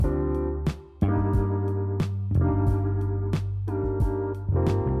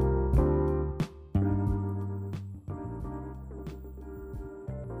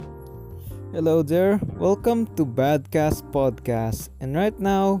Hello there, welcome to Badcast Podcast. And right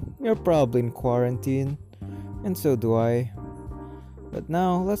now, you're probably in quarantine, and so do I. But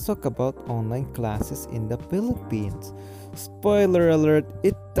now, let's talk about online classes in the Philippines. Spoiler alert,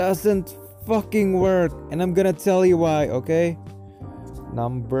 it doesn't fucking work, and I'm gonna tell you why, okay?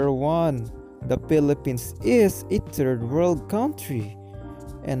 Number one, the Philippines is a third world country,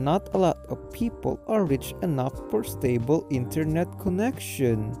 and not a lot of people are rich enough for stable internet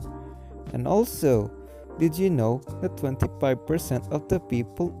connection. And also, did you know that 25% of the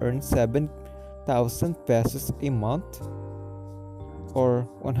people earn 7,000 pesos a month? Or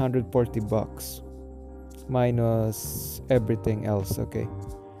 140 bucks minus everything else, okay?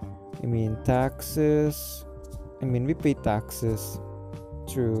 I mean taxes. We pay taxes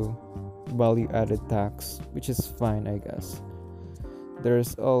through value added tax, which is fine, I guess.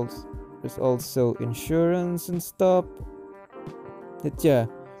 There's also insurance and stuff. But yeah,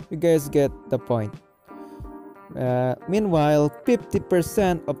 you guys get the point. Meanwhile,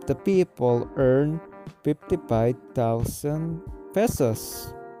 50% of the people earn 55,000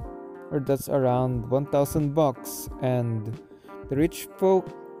 pesos, or that's around 1,000 bucks, and the rich folk,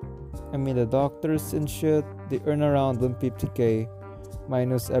 the doctors and shit, they earn around 150k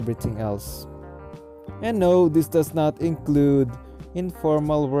minus everything else. And no, this does not include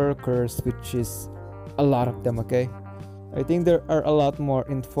informal workers, which is a lot of them, okay? I think there are a lot more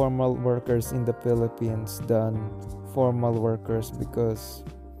informal workers in the Philippines than formal workers because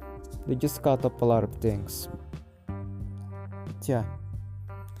they just cut up a lot of things. But yeah.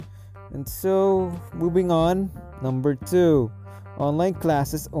 And so, moving on, number 2. Online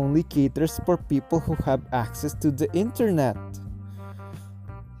classes only caters for people who have access to the internet.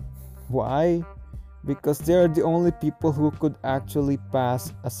 Why? Because they are the only people who could actually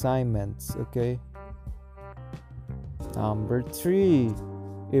pass assignments, okay? Number 3.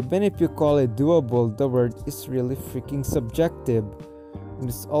 Even if you call it doable, the word is really freaking subjective. And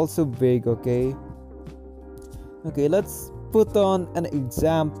it's also vague, okay? Okay, let's put on an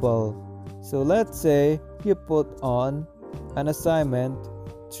example. So let's say you put on an assignment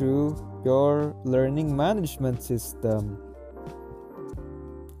through your learning management system.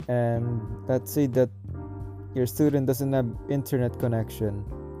 And let's say that your student doesn't have internet connection.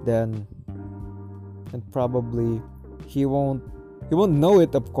 Then probably he won't know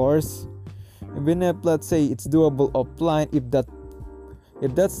it, of course. Even if, let's say, it's doable offline, if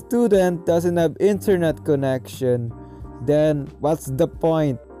that student doesn't have internet connection, then what's the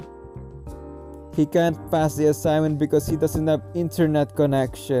point? He can't pass the assignment because he doesn't have internet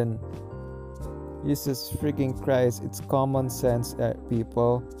connection. Jesus freaking Christ, it's common sense,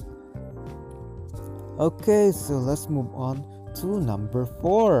 people. Okay, so let's move on to number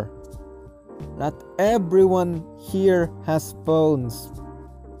 4. Not everyone here has phones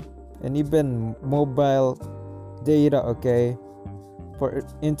and even mobile data, okay, for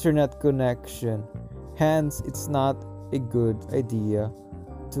internet connection. Hence, it's not a good idea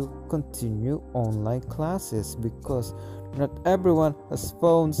to continue online classes because not everyone has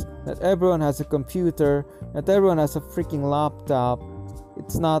phones, not everyone has a computer, not everyone has a freaking laptop.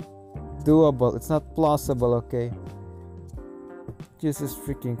 It's not doable, it's not plausible, okay? Jesus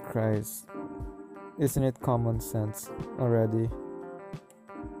freaking Christ. Isn't it common sense already?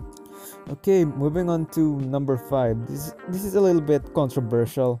 Okay, moving on to number 5. This is a little bit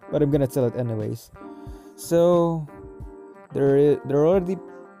controversial, but I'm gonna tell it anyways. So there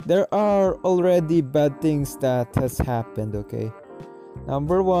are already bad things that has happened, okay?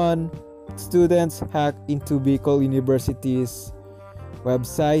 Number 1, students hack into Bicol University's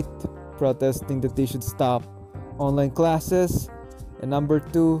website protesting that they should stop online classes. And number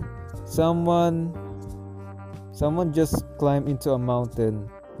 2, someone just climbed into a mountain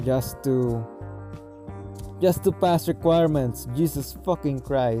just to pass requirements. Jesus fucking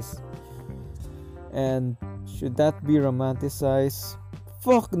Christ. And should that be romanticized?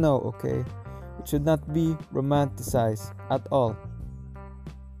 Fuck no, okay? It should not be romanticized at all.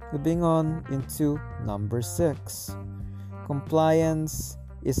 Moving on into number 6. Compliance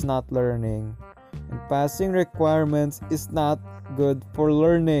is not learning, and passing requirements is not good for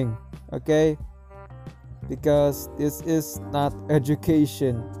learning, okay? Because this is not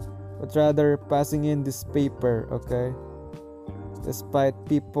education, but rather passing in this paper, okay? Despite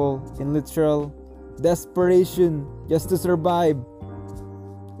people in literal desperation just to survive,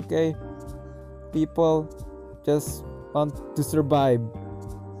 okay? People just want to survive,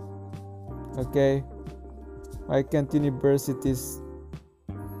 okay? Why can't universities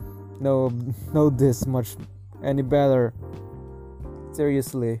know this much any better?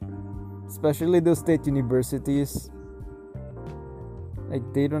 Seriously, especially those state universities.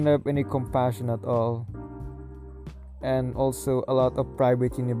 Like they don't have any compassion at all. And also a lot of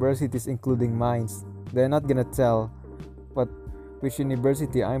private universities, including mine, they're not gonna tell what which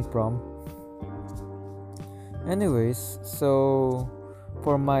university I'm from. Anyways, so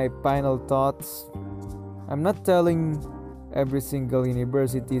for my final thoughts, I'm not telling every single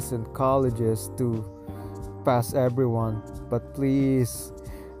universities and colleges to pass everyone, but please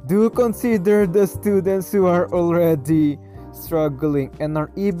do consider the students who are already struggling and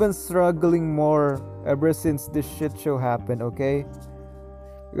are even struggling more ever since this shit show happened, okay?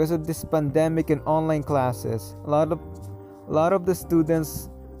 Because of this pandemic and online classes, a lot of the students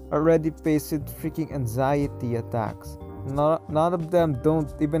already faced with freaking anxiety attacks. None of them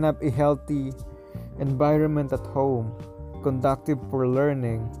don't even have a healthy environment at home conductive for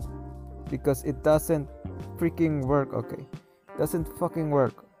learning, because it doesn't freaking work, okay? It doesn't fucking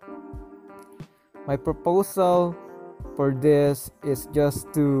work. My proposal for this is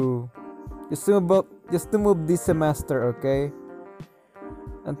just to move this semester, okay?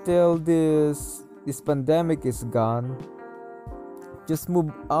 Until this pandemic is gone, just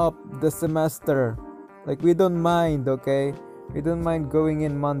move up the semester. Like we don't mind, okay? We don't mind going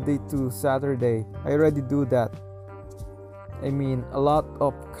in Monday to Saturday. I already do that. I mean, a lot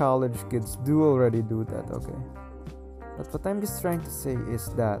of college kids do already do that, okay? But what I'm just trying to say is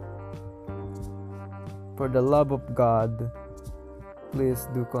that, for the love of God, please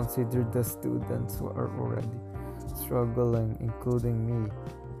do consider the students who are already struggling, including me.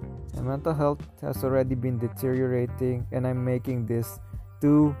 My mental health has already been deteriorating, and I'm making this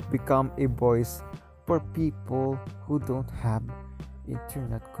to become a voice for people who don't have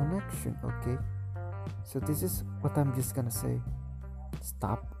internet connection, okay? So this is what I'm just gonna say.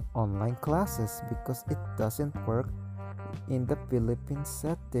 Stop online classes because it doesn't work in the Philippine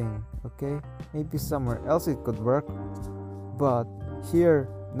setting, okay? Maybe somewhere else it could work, but here,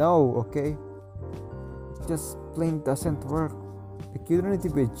 no, okay? Just plain doesn't work. Like, you don't need to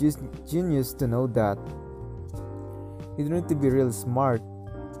be a genius to know that. You don't need to be really smart.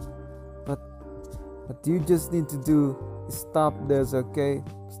 But what you just need to do is stop this, okay?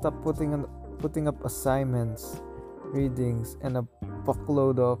 Stop putting up assignments, readings, and a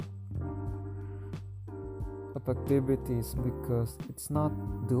fuckload of activities, because it's not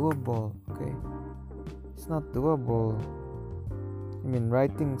doable, okay? It's not doable. I mean,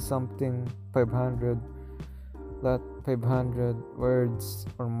 writing something 500 words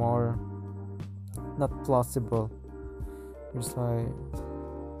or more, not plausible. That's why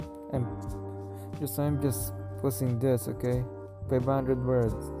I'm just posting this, okay? 500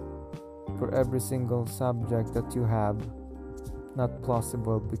 words for every single subject that you have, not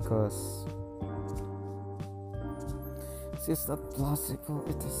plausible, because it's just not plausible.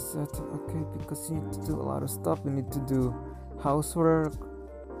 It is certain, okay? Because you need to do a lot of stuff. You need to do housework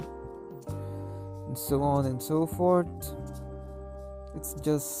and so on and so forth. It's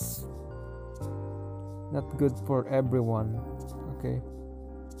just not good for everyone, okay?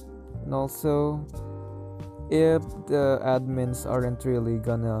 And also, if the admins aren't really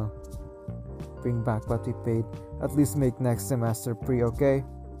gonna bring back what we paid, at least make next semester free, okay?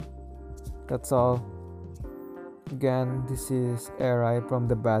 That's all. Again, this is Erai from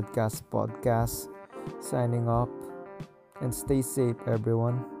the Badcast Podcast, signing off, and stay safe,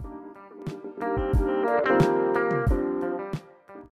 everyone.